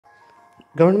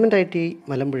Government ITI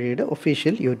മലമ്പുഴയുടെ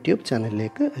official YouTube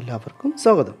ചാനലിലേക്ക് എല്ലാവർക്കും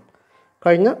സ്വാഗതം.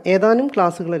 കഴിഞ്ഞ ഏതാനും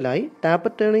ക്ലാസ്സുകളിലായി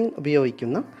ടാപ്പർ ടേണിംഗ്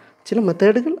ഉപയോഗിക്കുന്ന ചില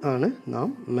മെത്തേഡുകൾ ആണ് നാം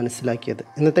മനസ്സിലാക്കിയത്.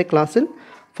 ഇന്നത്തെ ക്ലാസ്സിൽ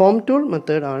ഫോം ടൂൾ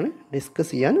മെത്തേഡാണ്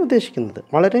ഡിസ്കസ് ചെയ്യാൻ ഉദ്ദേശിക്കുന്നത്.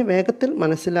 വളരെ വേഗത്തിൽ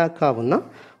മനസ്സിലാക്കാവുന്ന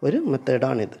ഒരു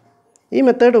മെത്തേഡാണിത്. ഈ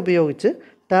മെത്തേഡ് ഉപയോഗിച്ച്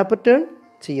ടാപ്പർ ടേൺ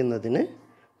ചെയ്യുന്നതിന്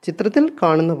ചിത്രത്തിൽ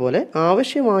കാണുന്ന പോലെ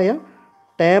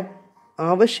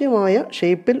ആവശ്യമായ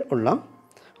ഷേപ്പിൽ ഉള്ള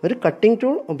ഒരു കട്ടിംഗ്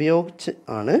ടൂൾ ഉപയോഗിച്ച്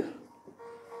ആണ്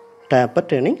taper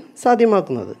turning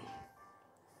സാധ്യമാക്കുന്നത്.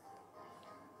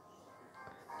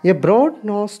 A broad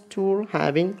nose tool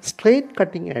having straight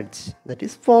cutting edge, that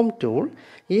is form tool,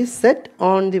 is set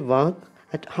on the work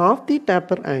at half the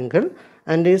taper angle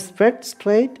and is fed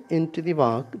straight into the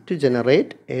work to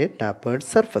generate a tapered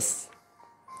surface.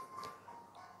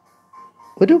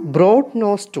 ഒരു broad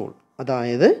nose tool,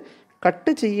 അതായത്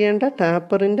cut ചെയ്യേണ്ട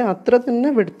ടാപ്പറിൻ്റെ അത്ര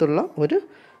തന്നെ വിടുത്തുള്ള ഒരു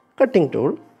cutting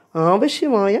tool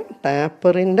ആവശ്യമായ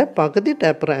ടാപ്പറിൻ്റെ പകുതി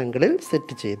taper ആംഗിളിൽ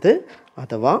set ചെയ്ത്,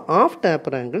 അഥവാ ഹാഫ്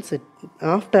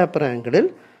ടാപ്പർ ആംഗിളിൽ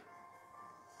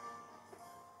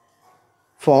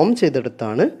ഫോം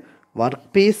ചെയ്തെടുത്താണ് വർക്ക്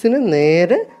പീസിന്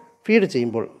നേരെ ഫീഡ്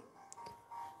ചെയ്യുമ്പോൾ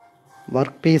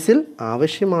വർക്ക് പീസിൽ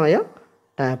ആവശ്യമായ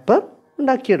ടാപ്പർ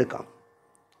ഉണ്ടാക്കിയെടുക്കാം.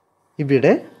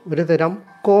 ഇവിടെ ഒരു തരം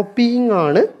കോപ്പിയിങ്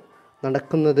ആണ്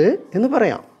നടക്കുന്നത് എന്ന്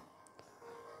പറയാം.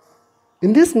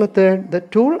 In this method, the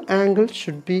tool angle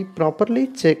should be properly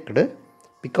checked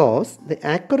because the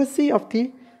accuracy of the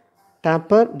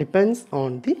tapper depends on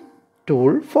the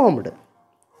tool formed.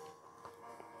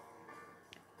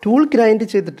 Tool grind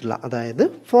ചെയ്തിട്ടുള്ള, അതായത്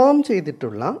ഫോം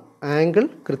ചെയ്തിട്ടുള്ള ആംഗിൾ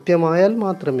കൃത്യമായാൽ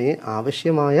മാത്രമേ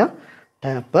ആവശ്യമായ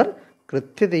ടാപ്പർ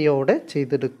കൃത്യതയോടെ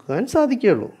ചെയ്തെടുക്കാൻ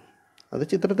സാധിക്കുകയുള്ളൂ. അത്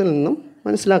ചിത്രത്തിൽ നിന്നും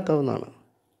മനസ്സിലാക്കാവുന്നതാണ്.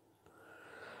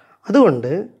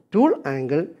 അതുകൊണ്ട് ടൂൾ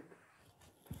ആംഗിൾ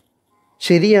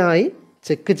ശരിയായി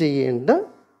ചെക്ക് ചെയ്യേണ്ട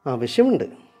ആവശ്യമുണ്ട്.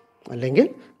 അല്ലെങ്കിൽ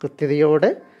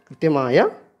കൃത്യമായ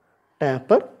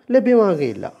taper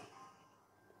ലഭ്യമാകുകയില്ല.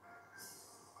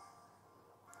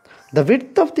 The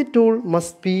width of the tool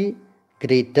must be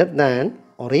greater than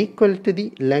or equal to the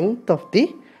length of the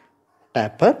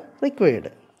tapper required.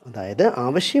 അതായത്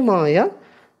ആവശ്യമായ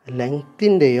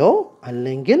ലെങ്ത്തിൻ്റെയോ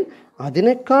അല്ലെങ്കിൽ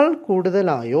അതിനേക്കാൾ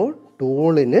കൂടുതലായോ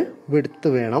ടൂളിന്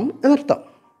വിഡ്ത്ത് വേണം എന്നർത്ഥം.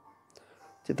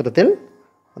 ചിത്രത്തിൽ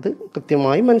അത്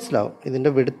കൃത്യമായി മനസ്സിലാവും.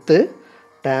 ഇതിൻ്റെ വിഡ്ത്ത്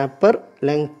ടാപ്പർ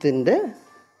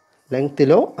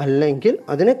ലെങ്ത്തിലോ അല്ലെങ്കിൽ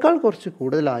അതിനേക്കാൾ കുറച്ച്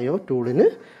കൂടുതലായോ ടൂളിന്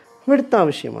വിഡ്ത്ത്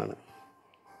ആവശ്യമാണ്.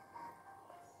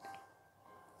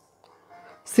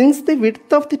 Since the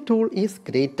width of the tool is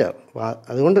greater,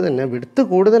 അതുകൊണ്ട് തന്നെ വിഡ്ത്ത്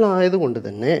കൂടുതലായതുകൊണ്ട്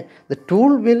തന്നെ the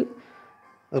tool will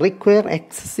require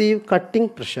excessive cutting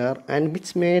pressure and which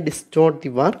may distort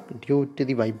the work due to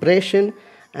the vibration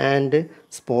and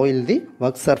spoil the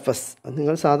work surface.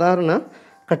 നിങ്ങൾ സാധാരണ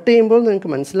cut ചെയ്യുമ്പോൾ നിങ്ങൾക്ക്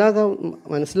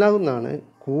മനസ്സിലാകുന്നതാണ്,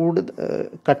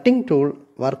 cutting tool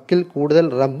വർക്കിൽ കൂടുതൽ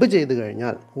റബ്ബ് ചെയ്ത്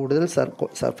കഴിഞ്ഞാൽ, കൂടുതൽ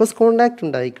സർഫസ് കോണ്ടാക്റ്റ്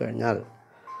ഉണ്ടായിക്കഴിഞ്ഞാൽ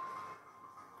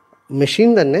മെഷീൻ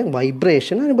തന്നെ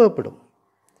വൈബ്രേഷൻ അനുഭവപ്പെടും.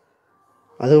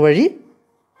 അതുവഴി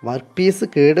വർക്ക് പീസ്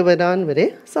കേടുവരാൻ വരെ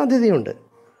സാധ്യതയുണ്ട്.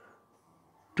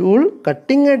 ടൂൾ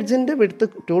കട്ടിംഗ് എഡ്ജിൻ്റെ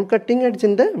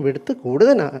വിഡ്ത്ത്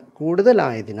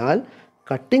കൂടുതലായതിനാൽ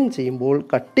കട്ടിംഗ് ചെയ്യുമ്പോൾ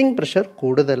കട്ടിംഗ് പ്രഷർ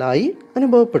കൂടുതലായി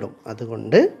അനുഭവപ്പെടും.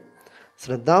 അതുകൊണ്ട്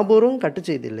ശ്രദ്ധാപൂർവം കട്ട്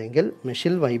ചെയ്തില്ലെങ്കിൽ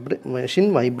മെഷീൻ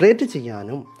വൈബ്രേറ്റ്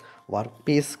ചെയ്യാനും വർക്ക്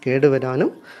പീസ്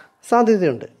കേടുവരാനും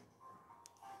സാധ്യതയുണ്ട്.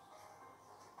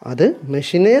 അത്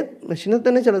മെഷീനെ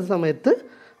തന്നെ ചില സമയത്ത്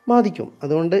ബാധിക്കും.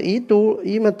 അതുകൊണ്ട്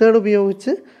ഈ മെത്തേഡ്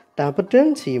ഉപയോഗിച്ച് ടാപ്പർ ടേൺ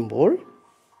ചെയ്യുമ്പോൾ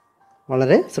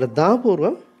വളരെ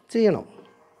ശ്രദ്ധാപൂർവം ചെയ്യണം.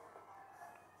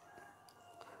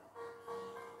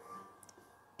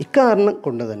 ഇക്കാരണം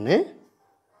കൊണ്ട് തന്നെ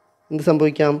എന്ത്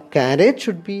സംഭവിക്കാം? Carriage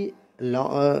should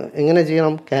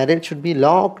be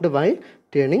locked by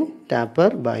turning taper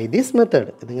by this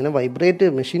method. ഇതിങ്ങനെ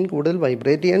മെഷീൻ കൂടുതൽ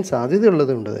വൈബ്രേറ്റ് ചെയ്യാൻ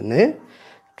സാധ്യതയുള്ളത് കൊണ്ട് തന്നെ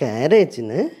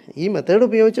കാരേജിന് ഈ മെത്തേഡ്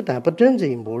ഉപയോഗിച്ച് ടാപ്പർ ടേൺ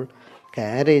ചെയ്യുമ്പോൾ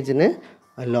കാരേജിനെ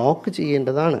ലോക്ക്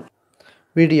ചെയ്യേണ്ടതാണ്.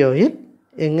 വീഡിയോയിൽ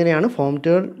എങ്ങനെയാണ് ഫോം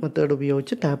ടേൺ മെത്തേഡ്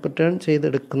ഉപയോഗിച്ച് ടാപ്പർ ടേൺ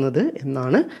ചെയ്തെടുക്കുന്നത്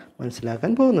എന്നാണ്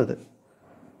മനസ്സിലാക്കാൻ പോകുന്നത്.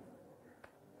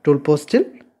 ടൂൾ പോസ്റ്റിൽ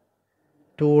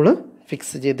ടൂള്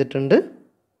ഫിക്സ് ചെയ്തിട്ടുണ്ട്.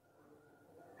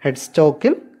 ഹെഡ്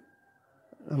സ്റ്റോക്കിൽ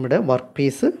നമ്മുടെ വർക്ക്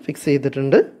പീസ് ഫിക്സ്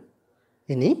ചെയ്തിട്ടുണ്ട്.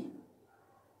 ഇനി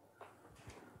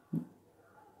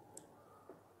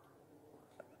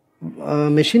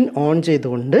മെഷീൻ ഓൺ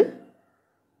ചെയ്തുകൊണ്ട്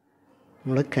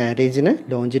നമ്മൾ കാരേജിനെ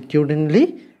ലോഞ്ചിറ്റ്യൂഡിനലി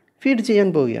ഫീഡ് ചെയ്യാൻ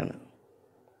പോവുകയാണ്.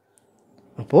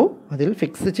 അപ്പോൾ അതിൽ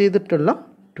ഫിക്സ് ചെയ്തിട്ടുള്ള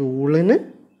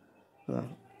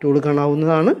ടൂൾ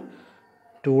കാണാവുന്നതാണ്.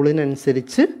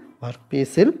 ടൂളിനനുസരിച്ച് വർക്ക്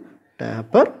പീസിൽ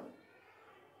ടാപ്പർ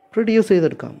പ്രൊഡ്യൂസ്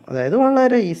ചെയ്തെടുക്കാം. അതായത്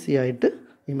വളരെ ഈസി ആയിട്ട്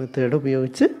ഈ മെത്തേഡ്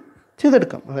ഉപയോഗിച്ച്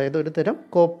ചെയ്തെടുക്കാം. അതായത് ഒരു തരം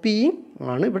കോപ്പിയിങ്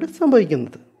ആണ് ഇവിടെ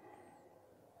സംഭവിക്കുന്നത്.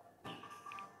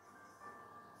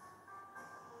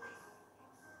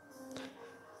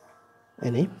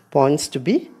 ഇനി പോയിൻറ്റ്സ് ടു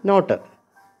ബി നോട്ടഡ്.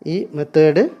 ഈ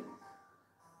മെത്തേഡ്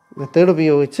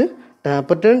ഉപയോഗിച്ച്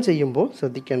ടാപ്പർ ടേൺ ചെയ്യുമ്പോൾ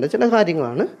ശ്രദ്ധിക്കേണ്ട ചില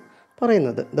കാര്യങ്ങളാണ്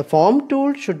പറയുന്നത്. The form tool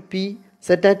should be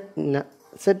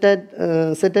set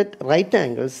at right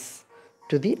angles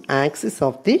to the axis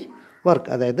of the work.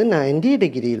 അതായത് 90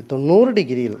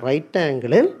 ഡിഗ്രിയിൽ റൈറ്റ്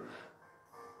ആംഗിളിൽ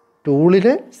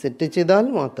ടൂളിനെ സെറ്റ് ചെയ്താൽ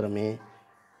മാത്രമേ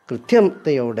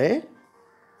കൃത്യതയോടെ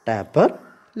ടാപ്പർ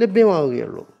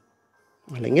ലഭ്യമാവുകയുള്ളൂ,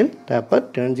 അല്ലെങ്കിൽ ടാപ്പർ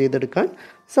ടേൺ ചെയ്തെടുക്കാൻ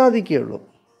സാധിക്കുകയുള്ളൂ.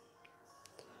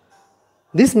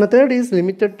 This method is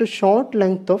limited to short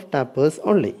length of tappers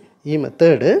only. ഈ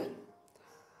മെത്തേഡ്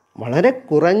വളരെ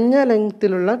കുറഞ്ഞ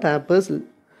ലെങ്ത്തിലുള്ള ടാപ്പേഴ്സ്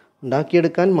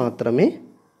ഉണ്ടാക്കിയെടുക്കാൻ മാത്രമേ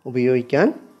ഉപയോഗിക്കാൻ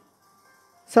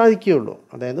സാധിക്കുകയുള്ളൂ.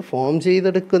 അതായത് ഫോം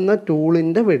ചെയ്തെടുക്കുന്ന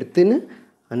ടൂളിൻ്റെ വെഡ്ത്തിന്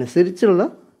അനുസരിച്ചുള്ള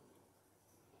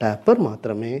ടാപ്പർ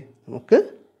മാത്രമേ നമുക്ക്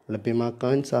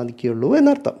ലഭ്യമാക്കാൻ സാധിക്കുകയുള്ളൂ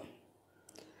എന്നർത്ഥം.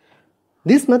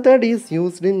 This method is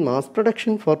used in mass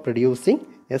production four producing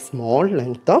A small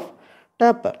length of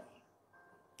taper.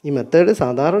 ഈ മെത്തേഡ്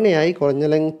സാധാരണയായി കുറഞ്ഞ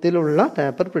ലെങ്ത്തിലുള്ള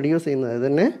ടാപ്പർ പ്രൊഡ്യൂസ് ചെയ്യുന്നത്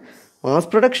തന്നെ മാസ്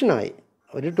പ്രൊഡക്ഷനായി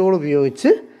ഒരു ടൂൾ ഉപയോഗിച്ച്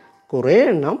കുറേ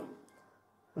എണ്ണം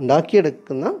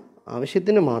ഉണ്ടാക്കിയെടുക്കുന്ന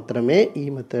ആവശ്യത്തിന് മാത്രമേ ഈ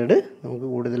മെത്തേഡ് നമുക്ക്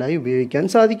കൂടുതലായി ഉപയോഗിക്കാൻ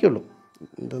സാധിക്കുള്ളൂ.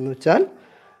 എന്തെന്ന് വെച്ചാൽ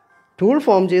ടൂൾ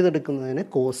ഫോം ചെയ്തെടുക്കുന്നതിന്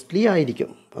കോസ്റ്റ്ലി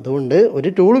ആയിരിക്കും. അതുകൊണ്ട് ഒരു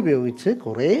ടൂൾ ഉപയോഗിച്ച്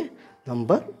കുറേ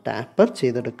നമ്പർ ടാപ്പർ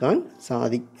ചെയ്തെടുക്കാൻ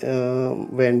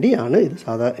വേണ്ടിയാണ്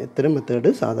ഇത്തരം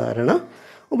മെത്തേഡ് സാധാരണ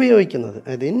ഉപയോഗിക്കുന്നത്.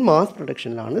 അതായത് ഇൻ മാസ്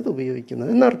പ്രൊഡക്ഷനിലാണ് ഇത്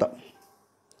ഉപയോഗിക്കുന്നത് എന്നർത്ഥം.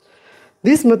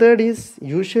 This method is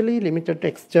usually limited to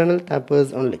external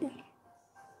tappers only.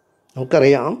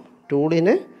 നമുക്കറിയാം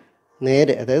ടൂളിനെ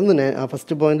നേരെ, അതായത് ആ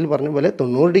ഫസ്റ്റ് പോയിന്റിൽ പറഞ്ഞ പോലെ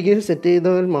 90 ഡിഗ്രി സെറ്റ്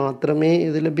ചെയ്താൽ മാത്രമേ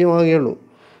ഇത് ലഭ്യമാവുകയുള്ളൂ.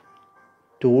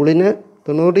 ടൂളിനെ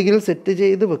 90 ഡിഗ്രി സെറ്റ്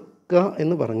ചെയ്ത് വെക്കുക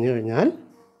എന്ന് പറഞ്ഞു കഴിഞ്ഞാൽ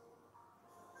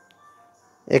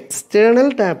എക്സ്റ്റേണൽ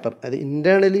ടാപ്പർ, അത്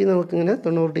ഇൻറ്റേർണലി നമുക്കിങ്ങനെ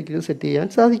 90 ഡിഗ്രി സെറ്റ് ചെയ്യാൻ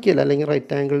സാധിക്കില്ല, അല്ലെങ്കിൽ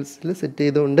റൈറ്റ് ആംഗിൾസിൽ സെറ്റ്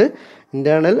ചെയ്തുകൊണ്ട്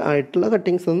ഇൻറ്റേർണൽ ആയിട്ടുള്ള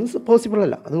കട്ടിങ്സ് ഒന്നും പോസിബിൾ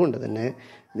അല്ല. അതുകൊണ്ട് തന്നെ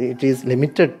it is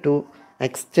limited to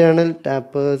external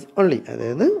tappers only.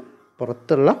 അതായത്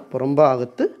പുറം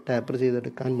ഭാഗത്ത് ടാപ്പർ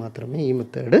ചെയ്തെടുക്കാൻ മാത്രമേ ഈ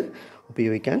മെത്തേഡ്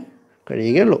ഉപയോഗിക്കാൻ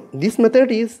കഴിയുകയുള്ളൂ. This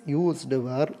method is used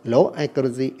where law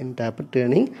accuracy in taper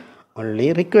turning only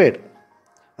required.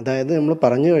 അതായത് നമ്മൾ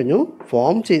പറഞ്ഞു കഴിഞ്ഞു,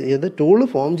 ടൂള്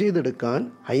ഫോം ചെയ്തെടുക്കാൻ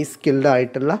ഹൈ സ്കിൽഡ്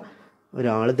ആയിട്ടുള്ള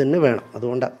ഒരാൾ തന്നെ വേണം.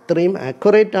 അതുകൊണ്ട് അത്രയും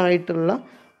ആക്യുറേറ്റ് ആയിട്ടുള്ള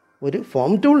ഒരു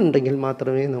ഫോം ടൂൾ ഉണ്ടെങ്കിൽ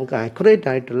മാത്രമേ നമുക്ക് ആക്യുറേറ്റ്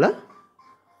ആയിട്ടുള്ള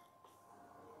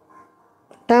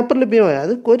ടാപ്പർ ലഭ്യമായ,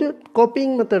 അത് ഒരു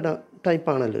കോപ്പിയിങ് മെത്തേഡ്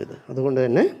ടൈപ്പാണല്ലോ ഇത്. അതുകൊണ്ട്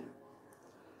തന്നെ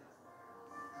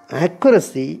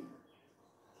ആക്യുറസി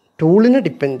ടൂളിനെ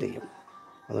ഡിപ്പെൻഡ് ചെയ്യും.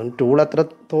 അതുകൊണ്ട് ടൂൾ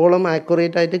അത്രത്തോളം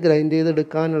ആക്യുറേറ്റ് ആയിട്ട് ഗ്രൈൻഡ്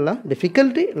ചെയ്തെടുക്കാനുള്ള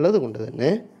ഡിഫിക്കൽറ്റി ഉള്ളത് കൊണ്ട്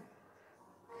തന്നെ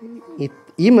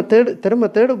ഇത്തരം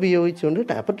മെത്തേഡ് ഉപയോഗിച്ചുകൊണ്ട്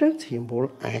ടാപ്പർ ടേൺ ചെയ്യുമ്പോൾ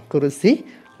ആക്യുറസി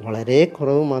വളരെ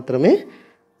കുറവ് മാത്രമേ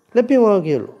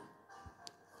ലഭ്യമാവുകയുള്ളൂ.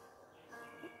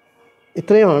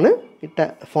 ഇത്രയുമാണ്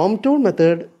ഫോം ടൂൾ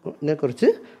മെത്തേഡിനെ കുറിച്ച്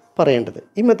പറയേണ്ടത്.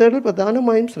 ഈ മെത്തേഡിൽ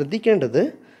പ്രധാനമായും ശ്രദ്ധിക്കേണ്ടത്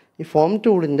ഈ ഫോം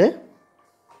ടൂളിൻ്റെ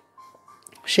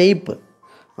ഷേപ്പ്,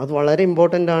 അത് വളരെ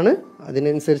ഇമ്പോർട്ടൻ്റ് ആണ്.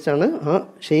 അതിനനുസരിച്ചാണ് ആ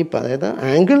ഷേപ്പ്, അതായത്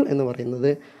ആംഗിൾ എന്ന്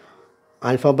പറയുന്നത്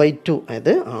α/2,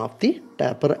 അതായത് ഹാഫ് ദി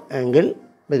ടാപ്പർ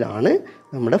ആംഗിളിലാണ്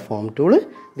നമ്മുടെ ഫോം ടൂൾ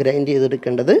ഗ്രൈൻഡ്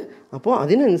ചെയ്തെടുക്കേണ്ടത്. അപ്പോൾ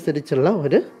അതിനനുസരിച്ചുള്ള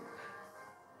ഒരു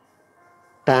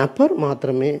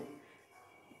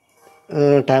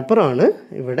ടാപ്പറാണ്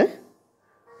ഇവിടെ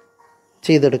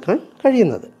ചെയ്തെടുക്കാൻ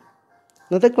കഴിയുന്നത്.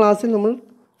 ഇന്നത്തെ ക്ലാസ്സിൽ നമ്മൾ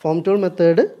ഫോം ടൂൾ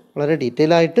മെത്തേഡ് വളരെ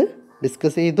ഡീറ്റെയിൽ ആയിട്ട്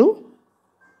ഡിസ്കസ് ചെയ്തു.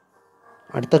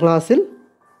 അടുത്ത ക്ലാസ്സിൽ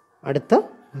അടുത്ത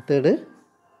മെത്തേഡ്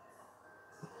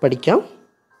പഠിക്കാം.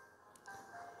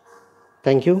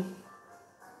 Thank you.